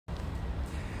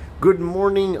Good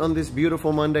morning on this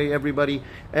beautiful Monday, everybody.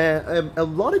 A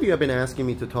lot of you have been asking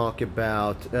me to talk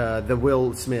about the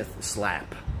Will Smith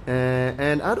slap.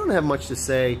 And I don't have much to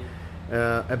say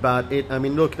about it. I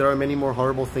mean, look, there are many more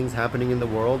horrible things happening in the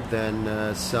world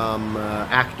than some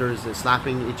actors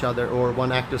slapping each other or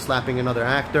one actor slapping another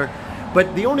actor.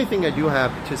 But the only thing I do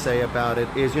have to say about it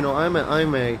is, you know,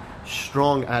 I'm a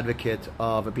strong advocate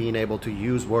of being able to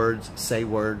use words, say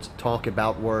words, talk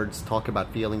about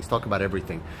feelings, talk about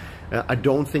everything. I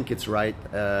don't think it's right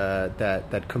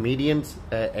that comedians,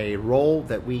 a role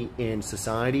that we in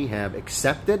society have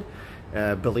accepted,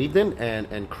 believed in,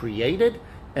 and created,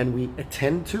 and we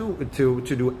attend to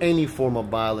do any form of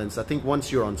violence. I think once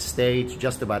you're on stage,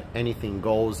 just about anything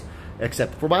goes,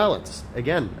 except for violence.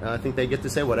 Again, I think they get to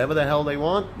say whatever the hell they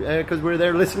want because we're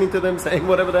there listening to them saying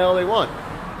whatever the hell they want.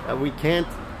 We can't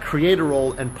create a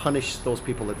role and punish those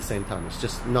people at the same time. It's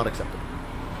just not acceptable.